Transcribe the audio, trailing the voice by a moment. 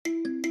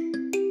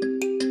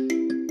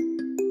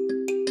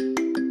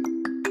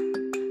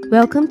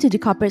Welcome to the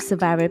Corporate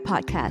Survivor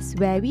podcast,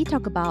 where we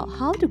talk about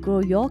how to grow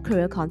your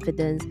career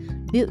confidence,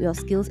 build your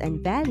skills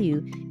and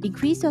value,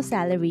 increase your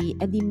salary,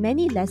 and the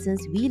many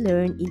lessons we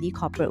learn in the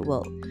corporate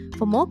world.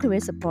 For more career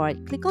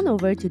support, click on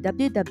over to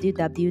www.maping.com.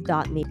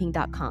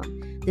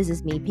 This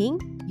is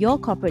Maping, your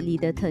corporate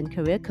leader turned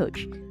career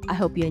coach. I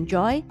hope you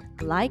enjoy,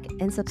 like,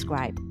 and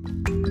subscribe.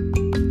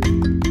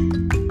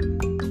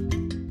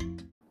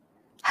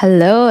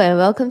 Hello and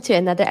welcome to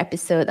another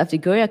episode of the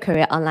Grow Your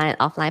Career Online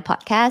Offline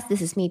podcast. This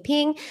is me,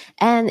 Ping.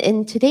 And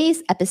in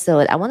today's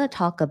episode, I want to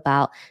talk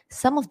about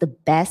some of the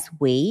best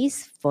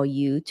ways for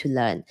you to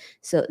learn.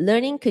 So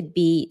learning could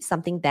be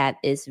something that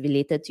is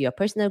related to your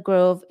personal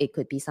growth. It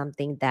could be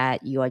something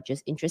that you are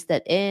just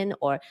interested in,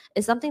 or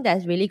it's something that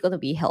is really going to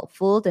be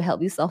helpful to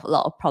help you solve a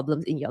lot of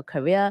problems in your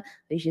career,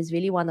 which is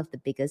really one of the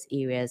biggest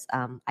areas,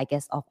 I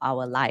guess, of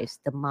our lives.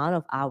 The amount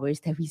of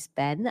hours that we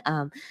spend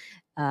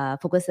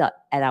focus at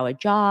our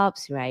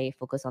jobs, right?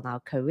 Focus on our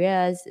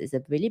careers is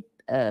a really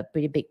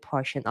pretty big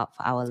portion of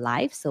our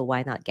life. So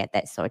why not get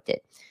that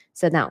sorted?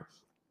 So now,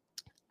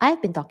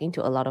 I've been talking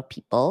to a lot of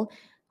people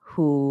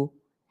who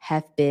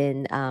have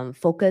been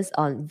focused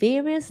on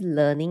various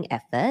learning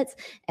efforts.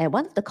 And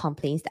one of the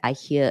complaints that I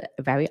hear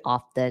very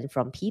often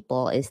from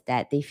people is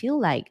that they feel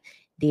like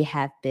they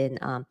have been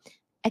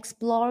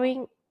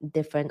exploring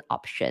different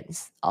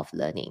options of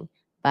learning,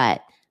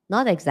 but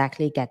not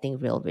exactly getting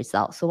real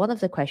results. So one of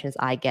the questions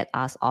I get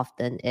asked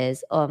often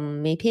is,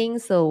 Mei-Ping,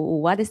 so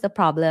what is the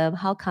problem?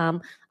 How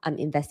come I'm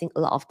investing a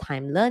lot of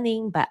time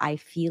learning, but I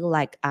feel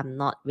like I'm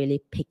not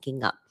really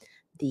picking up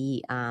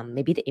the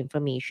maybe the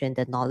information,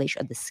 the knowledge,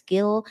 or the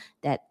skill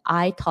that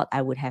I thought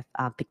I would have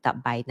picked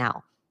up by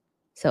now?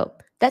 So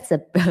that's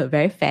a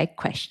very fair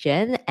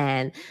question,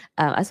 and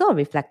I sort of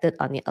reflected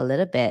on it a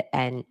little bit.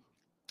 And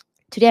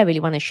today, I really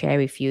want to share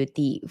with you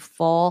the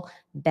 4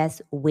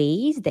 best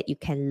ways that you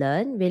can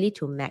learn really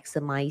to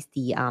maximize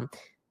the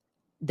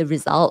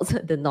results,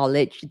 the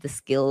knowledge, the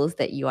skills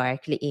that you are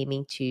actually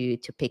aiming to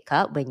pick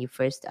up when you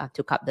first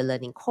took up the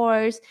learning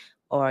course,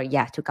 or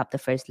took up the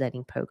first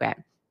learning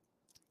program.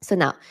 So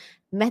now,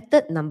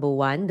 method number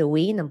 1, the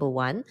way number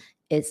 1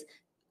 is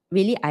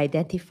really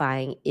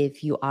identifying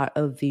if you are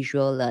a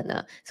visual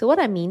learner. So what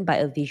I mean by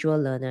a visual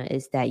learner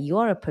is that you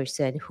are a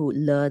person who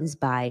learns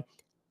by,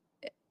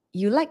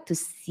 you like to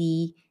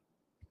see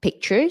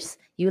pictures,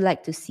 you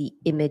like to see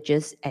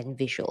images and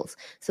visuals.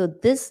 So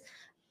this,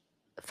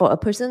 for a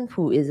person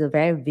who is a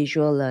very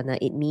visual learner,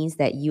 it means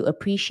that you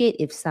appreciate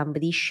if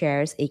somebody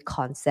shares a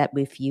concept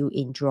with you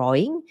in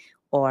drawing,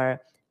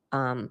 or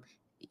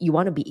you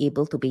want to be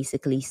able to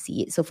basically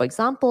see it. So for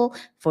example,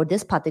 for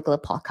this particular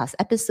podcast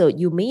episode,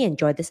 you may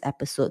enjoy this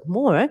episode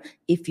more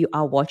if you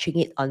are watching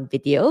it on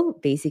video,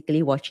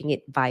 basically watching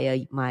it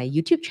via my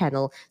YouTube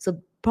channel.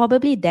 So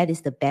probably that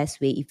is the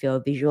best way, if you're a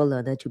visual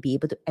learner, to be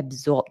able to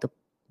absorb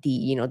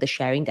the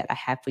sharing that I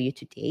have for you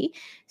today.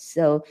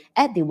 So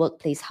at the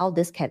workplace, how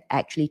this can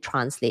actually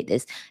translate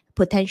is,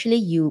 potentially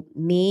you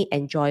may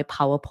enjoy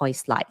PowerPoint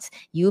slides.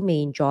 You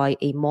may enjoy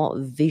a more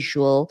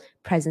visual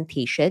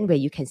presentation where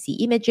you can see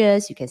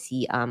images, you can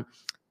see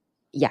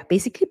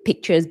basically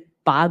pictures,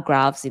 bar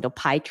graphs,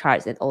 pie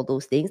charts and all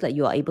those things. Like,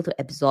 you are able to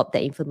absorb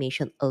that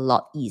information a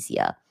lot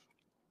easier.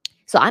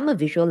 So I'm a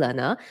visual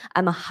learner.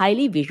 I'm a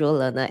highly visual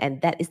learner. And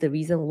that is the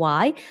reason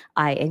why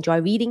I enjoy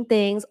reading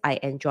things.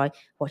 I enjoy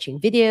watching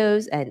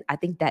videos. And I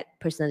think that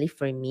personally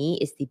for me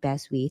is the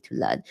best way to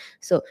learn.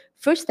 So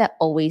first step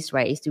always,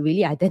 right, is to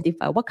really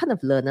identify what kind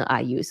of learner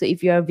are you. So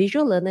if you're a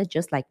visual learner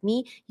just like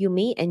me, you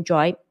may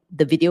enjoy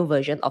the video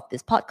version of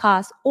this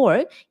podcast,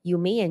 or you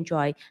may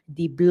enjoy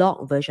the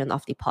blog version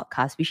of the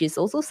podcast, which is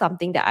also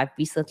something that I've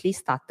recently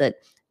started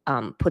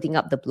putting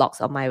up the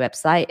blogs on my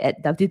website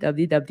at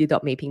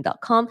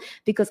www.maping.com,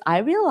 because I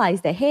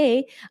realized that,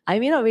 hey, I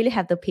may not really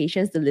have the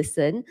patience to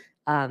listen.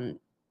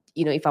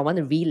 If I want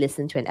to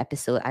re-listen to an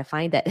episode, I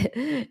find that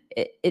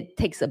it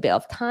takes a bit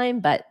of time,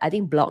 but I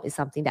think blog is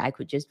something that I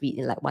could just read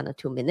in like 1 or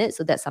 2 minutes.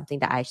 So that's something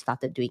that I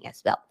started doing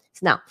as well.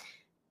 So now,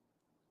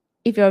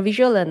 if you're a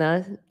visual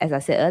learner, as I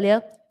said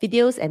earlier,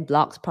 videos and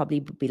blogs probably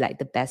would be like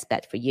the best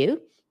bet for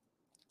you.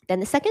 Then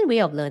the second way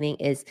of learning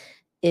is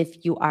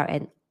if you are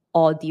an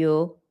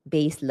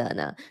audio-based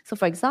learner. So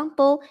for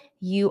example,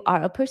 you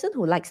are a person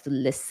who likes to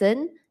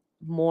listen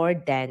more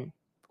than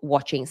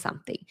watching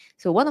something.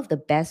 So one of the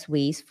best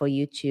ways for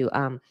you to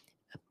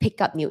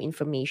pick up new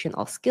information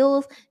or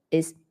skills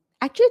is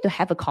actually to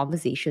have a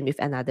conversation with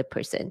another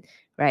person,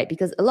 right?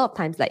 Because a lot of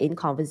times, like in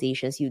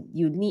conversations, you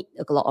need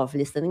a lot of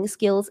listening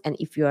skills. And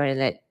if you're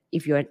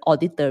an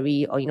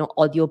auditory or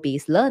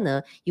audio-based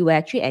learner, you will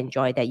actually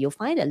enjoy that. You'll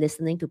find that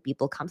listening to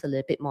people comes a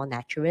little bit more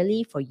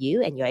naturally for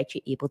you, and you're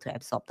actually able to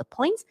absorb the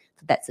points.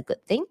 So that's a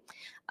good thing.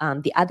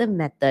 The other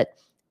method,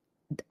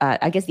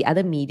 I guess the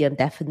other medium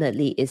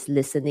definitely is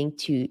listening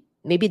to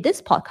maybe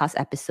this podcast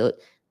episode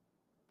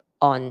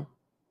on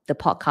the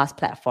podcast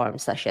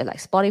platforms such as like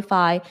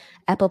Spotify,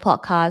 Apple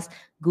Podcasts,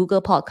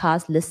 Google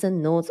Podcasts,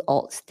 Listen Notes,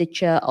 or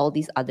Stitcher, all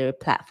these other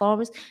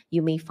platforms.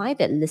 You may find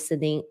that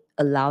listening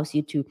allows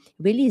you to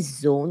really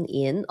zone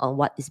in on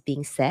what is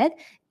being said,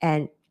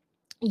 and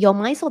your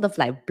mind sort of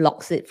like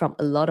blocks it from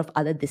a lot of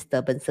other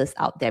disturbances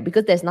out there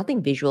because there's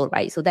nothing visual,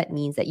 right? So that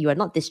means that you are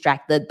not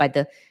distracted by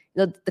the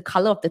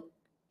color of the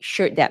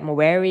shirt that I'm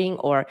wearing,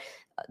 or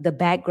the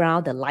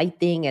background, the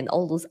lighting, and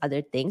all those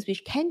other things,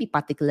 which can be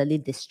particularly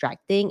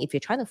distracting if you're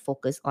trying to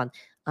focus on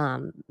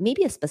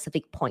maybe a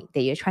specific point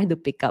that you're trying to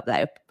pick up,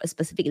 like a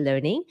specific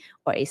learning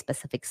or a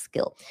specific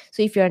skill.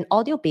 So if you're an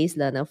audio-based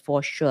learner,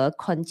 for sure,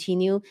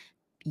 continue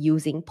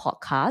using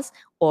podcasts,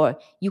 or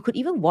you could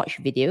even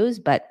watch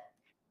videos, but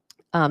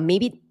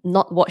maybe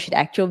not watch the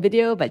actual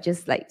video, but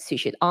just like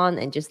switch it on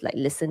and just like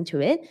listen to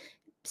it.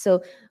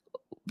 So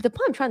the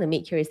point I'm trying to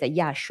make here is that,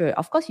 yeah, sure,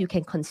 of course you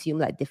can consume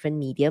like different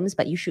mediums,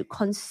 but you should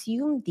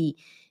consume the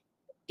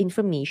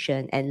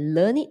information and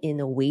learn it in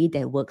a way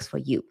that works for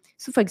you.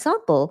 So for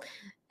example,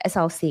 as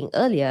I was saying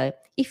earlier,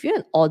 if you're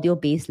an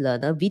audio-based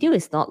learner, video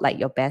is not like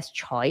your best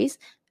choice,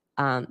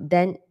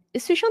 then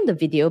switch on the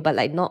video, but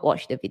like not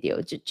watch the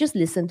video. Just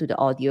listen to the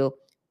audio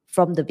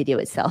from the video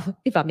itself,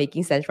 if I'm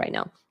making sense right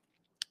now.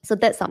 So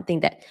that's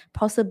something that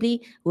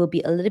possibly will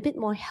be a little bit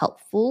more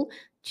helpful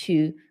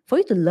for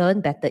you to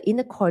learn better in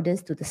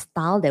accordance to the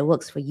style that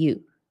works for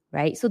you,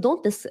 right? So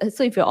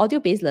so if you're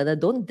audio-based learner,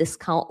 don't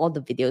discount all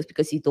the videos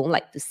because you don't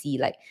like to see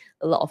like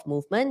a lot of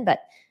movement,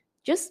 but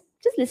just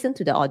listen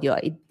to the audio.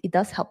 It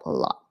does help a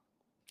lot.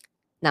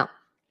 Now,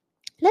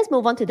 let's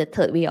move on to the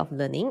third way of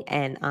learning.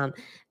 And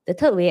the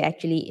third way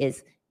actually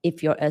is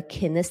if you're a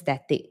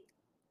kinesthetic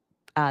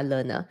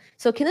learner.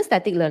 So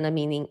kinesthetic learner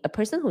meaning a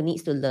person who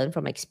needs to learn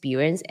from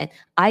experience, and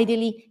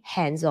ideally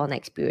hands-on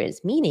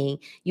experience, meaning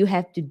you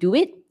have to do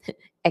it,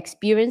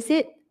 experience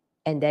it,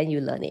 and then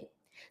you learn it.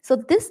 So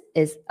this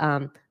is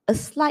a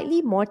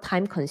slightly more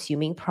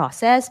time-consuming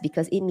process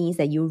because it means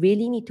that you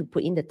really need to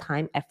put in the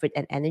time, effort,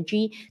 and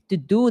energy to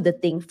do the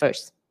thing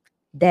first.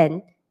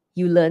 Then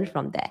you learn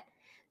from there.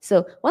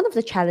 So one of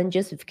the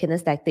challenges with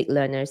kinesthetic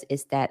learners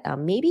is that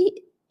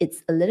maybe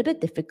it's a little bit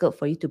difficult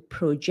for you to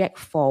project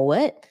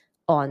forward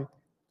on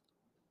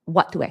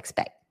what to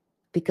expect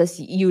because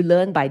you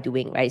learn by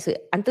doing, right? So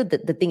until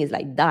the thing is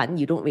like done,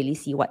 you don't really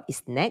see what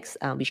is next,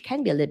 which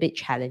can be a little bit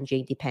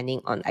challenging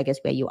depending on, I guess,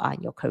 where you are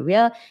in your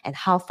career and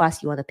how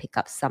fast you want to pick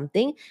up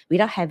something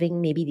without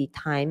having maybe the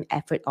time,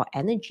 effort, or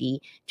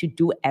energy to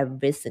do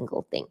every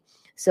single thing.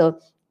 So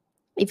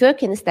if you're a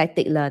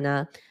kinesthetic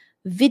learner,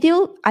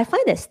 I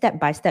find that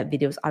step-by-step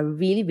videos are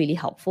really, really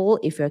helpful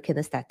if you're a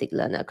kinesthetic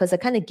learner because it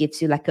kind of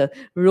gives you like a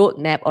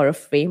roadmap or a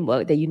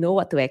framework that you know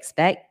what to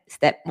expect,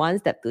 step 1,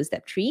 step 2,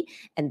 step 3,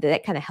 and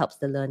that kind of helps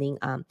the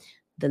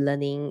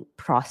learning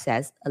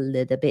process a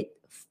little bit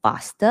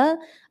faster.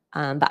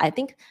 But I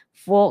think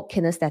for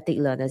kinesthetic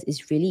learners,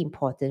 it's really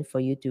important for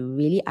you to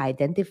really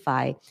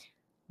identify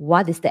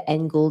what is the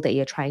end goal that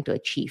you're trying to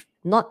achieve,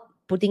 not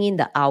putting in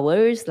the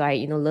hours,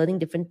 like, learning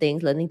different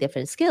things, learning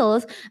different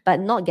skills, but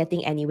not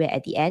getting anywhere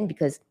at the end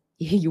because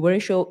you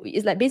weren't sure.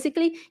 It's like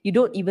basically you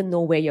don't even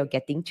know where you're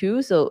getting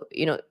to. So,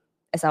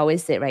 as I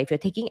always said, right, if you're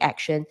taking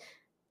action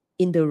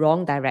in the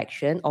wrong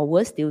direction, or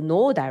worse still,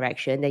 no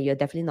direction, then you're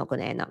definitely not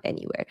going to end up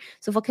anywhere.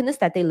 So for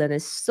kinesthetic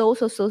learners, so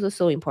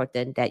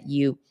important that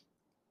you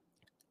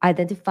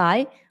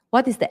identify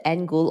what is the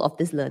end goal of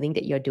this learning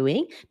that you're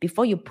doing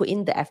before you put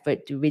in the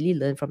effort to really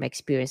learn from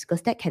experience,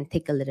 because that can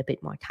take a little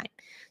bit more time.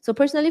 So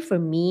personally for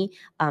me,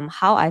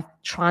 how I've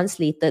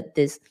translated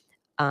this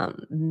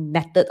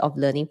method of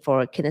learning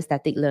for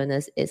kinesthetic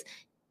learners is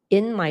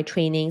in my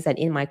trainings and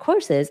in my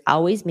courses, I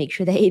always make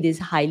sure that it is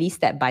highly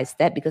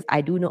step-by-step because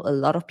I do know a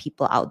lot of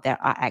people out there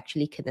are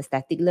actually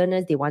kinesthetic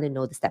learners. They want to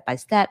know the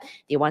step-by-step.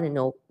 They want to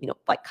know,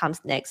 what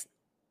comes next,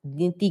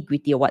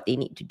 nitty-gritty of what they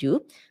need to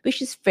do,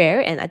 which is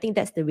fair. And I think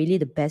that's really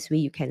the best way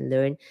you can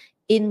learn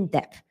in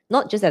depth,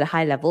 not just at a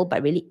high level,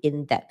 but really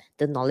in depth,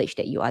 the knowledge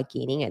that you are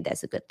gaining, and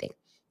that's a good thing.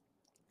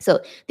 So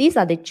these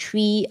are the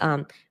three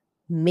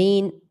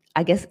main,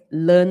 I guess,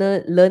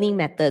 learning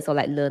methods, or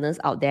like learners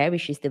out there,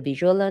 which is the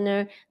visual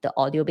learner, the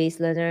audio-based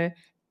learner,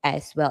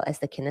 as well as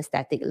the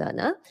kinesthetic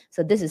learner.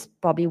 So this is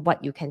probably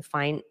what you can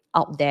find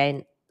out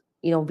there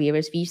in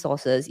various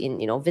resources in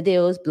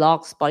videos,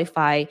 blogs,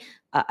 Spotify,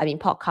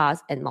 podcasts,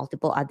 and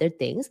multiple other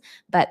things.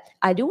 But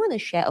I do want to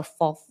share a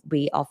fourth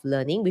way of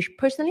learning, which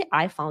personally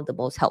I found the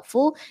most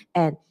helpful,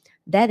 and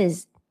that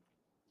is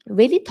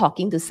really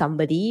talking to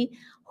somebody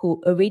who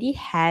already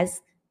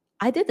has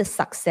either the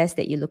success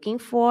that you're looking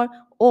for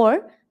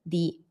or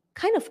the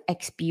kind of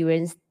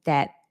experience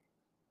that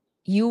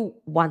you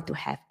want to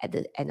have at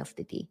the end of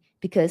the day.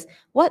 Because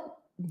what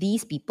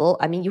these people,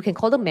 you can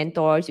call them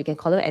mentors, you can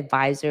call them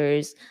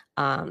advisors,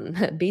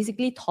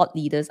 basically thought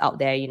leaders out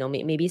there,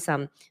 maybe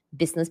some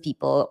business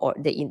people or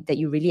that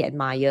you really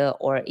admire,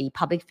 or a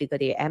public figure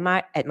that you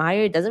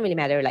admire. It doesn't really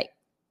matter, like,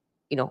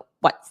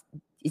 what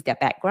is their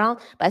background,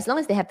 but as long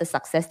as they have the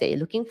success that you're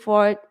looking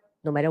for,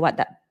 no matter what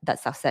that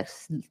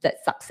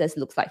success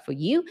looks like for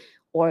you,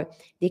 or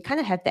they kind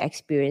of have the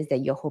experience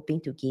that you're hoping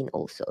to gain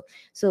also.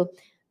 So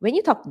when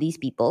you talk to these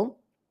people,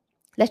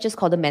 let's just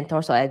call them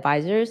mentors or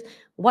advisors,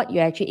 what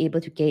you're actually able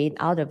to gain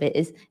out of it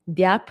is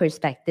their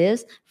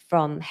perspectives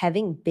from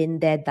having been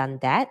there, done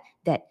that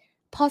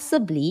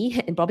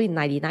possibly, and probably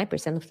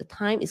 99% of the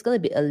time, it's going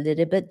to be a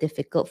little bit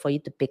difficult for you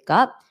to pick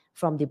up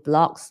from the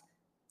blogs,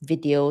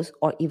 videos,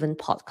 or even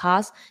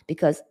podcasts,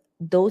 because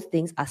those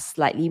things are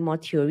slightly more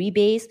theory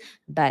based.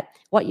 But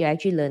what you're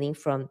actually learning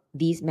from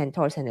these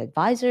mentors and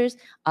advisors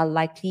are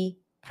likely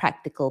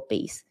practical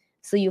based.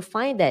 So you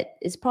find that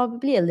it's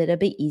probably a little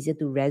bit easier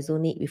to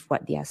resonate with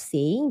what they are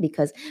saying,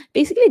 because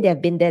basically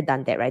they've been there,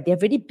 done that, right? They've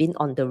already been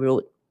on the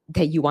road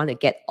that you want to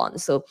get on.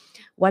 So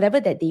whatever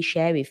that they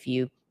share with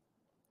you,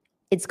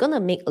 it's going to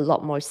make a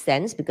lot more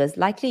sense, because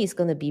likely it's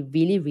going to be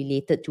really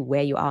related to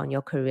where you are on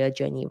your career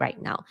journey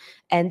right now.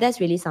 And that's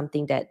really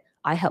something that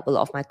I help a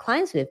lot of my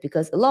clients with,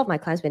 because a lot of my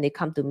clients, when they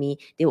come to me,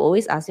 they will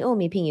always ask me, oh,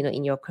 maybe,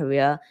 in your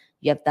career,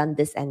 you have done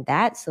this and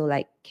that. So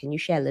like, can you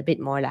share a little bit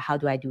more? Like, how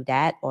do I do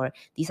that? Or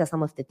these are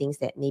some of the things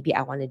that maybe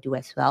I want to do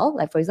as well.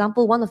 Like, for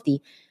example, I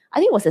think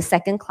it was the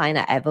second client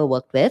I ever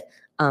worked with.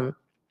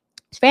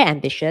 It's very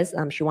ambitious.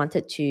 She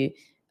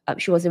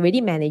was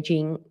already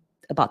managing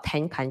about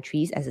 10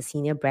 countries as a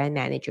senior brand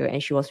manager,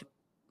 and she was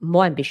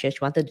more ambitious. She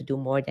wanted to do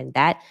more than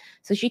that.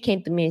 So she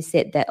came to me and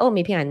said that, oh,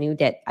 maybe I know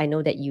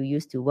that you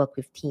used to work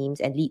with teams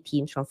and lead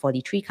teams from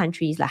 43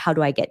 countries. Like, how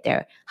do I get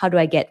there? How do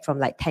I get from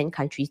like 10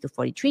 countries to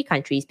 43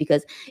 countries?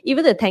 Because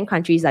even the 10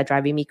 countries are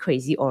driving me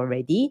crazy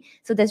already.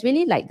 So there's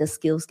really like the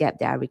skills gap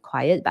that are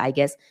required. But I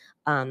guess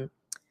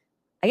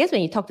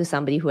when you talk to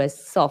somebody who has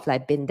sort of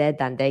like been there,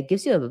 done that, it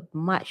gives you a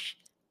much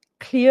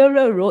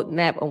clearer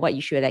roadmap on what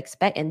you should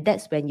expect. And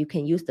that's when you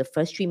can use the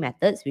first three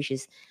methods, which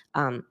is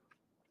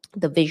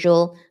the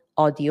visual,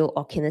 audio,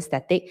 or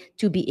kinesthetic,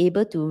 to be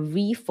able to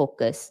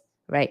refocus,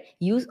 right?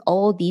 Use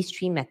all these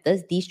three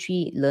methods, these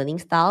three learning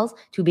styles,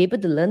 to be able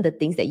to learn the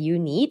things that you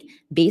need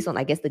based on,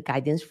 I guess, the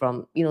guidance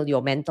from,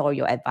 your mentor,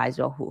 your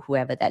advisor, or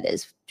whoever that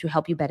is, to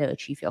help you better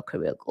achieve your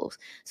career goals.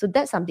 So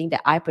that's something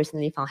that I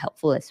personally found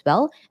helpful as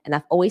well. And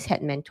I've always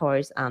had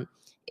mentors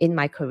in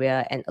my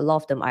career, and a lot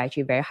of them are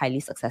actually very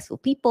highly successful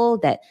people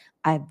that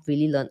I've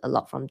really learned a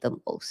lot from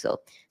them also.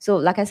 So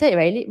like I said,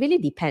 it really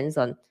depends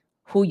on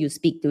who you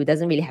speak to. It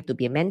doesn't really have to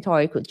be a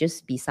mentor. It could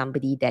just be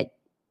somebody that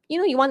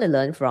you want to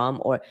learn from,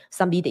 or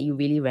somebody that you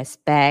really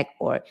respect,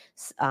 or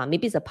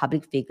maybe it's a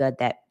public figure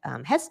that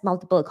has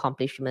multiple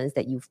accomplishments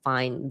that you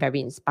find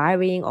very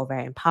inspiring or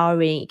very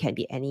empowering. It can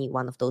be any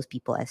one of those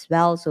people as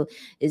well. So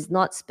it's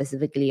not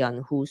specifically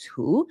on who's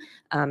who.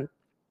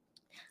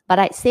 But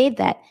I'd say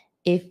that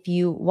if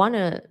you want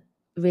to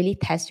really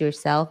test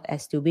yourself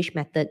as to which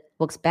method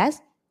works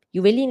best,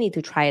 you really need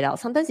to try it out.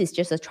 Sometimes it's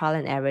just a trial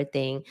and error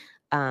thing,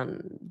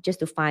 just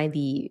to find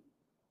the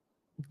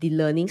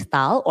learning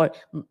style, or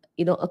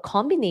a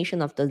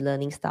combination of the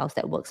learning styles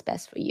that works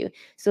best for you.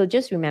 So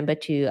just remember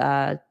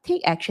to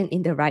take action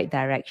in the right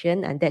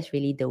direction, and that's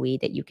really the way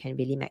that you can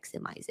really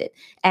maximize it.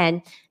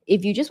 And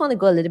if you just want to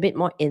go a little bit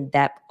more in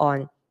depth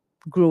on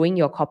growing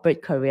your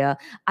corporate career,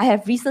 I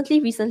have recently,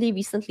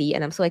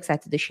 and I'm so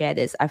excited to share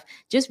this, I've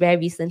just very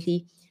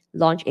recently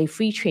launched a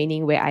free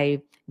training where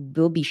I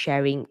will be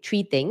sharing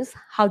 3 things.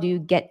 How do you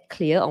get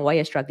clear on why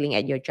you're struggling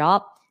at your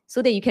job,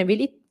 so that you can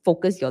really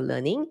focus your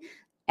learning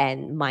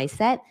and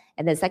mindset?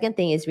 And the second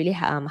thing is really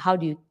how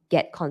do you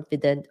get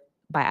confident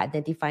by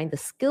identifying the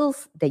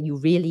skills that you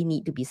really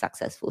need to be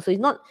successful. So it's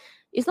not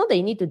that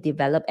you need to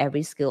develop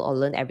every skill or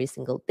learn every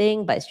single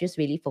thing, but it's just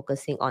really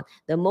focusing on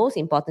the most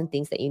important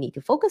things that you need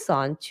to focus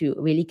on to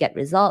really get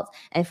results.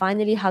 And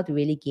finally, how to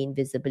really gain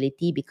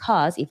visibility,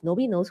 because if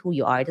nobody knows who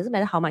you are, it doesn't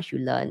matter how much you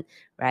learn,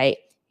 right?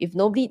 If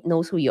nobody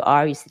knows who you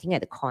are, you're sitting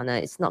at the corner,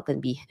 it's not going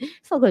to be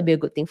a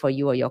good thing for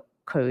you or your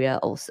career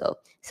also.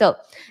 So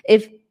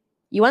if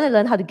you want to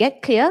learn how to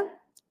get clear,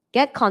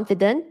 get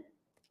confident,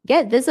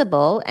 get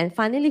visible, and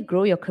finally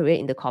grow your career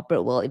in the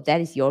corporate world, if that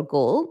is your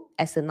goal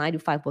as a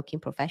 9-to-5 working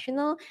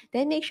professional,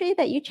 then make sure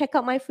that you check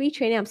out my free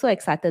training. I'm so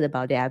excited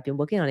about it. I've been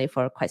working on it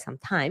for quite some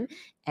time.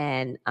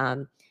 And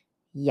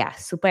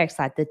super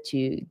excited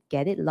to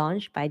get it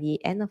launched by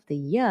the end of the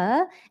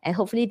year. And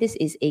hopefully this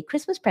is a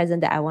Christmas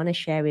present that I want to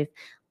share with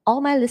all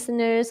my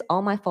listeners,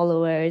 all my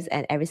followers,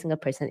 and every single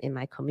person in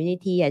my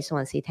community. I just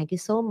want to say thank you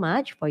so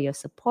much for your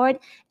support.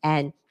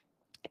 And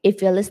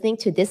if you're listening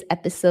to this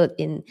episode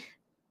in,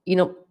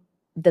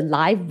 the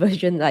live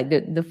version, like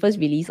the first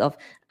release of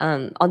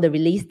on the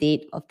release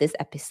date of this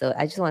episode,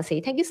 I just want to say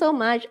thank you so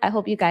much. I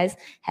hope you guys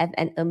have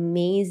an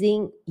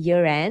amazing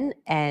year end,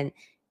 and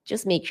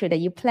just make sure that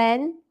you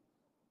plan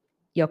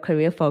your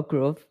career for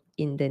growth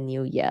in the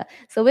new year.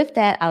 So with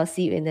that, I'll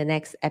see you in the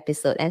next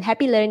episode, and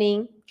happy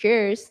learning.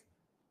 Cheers.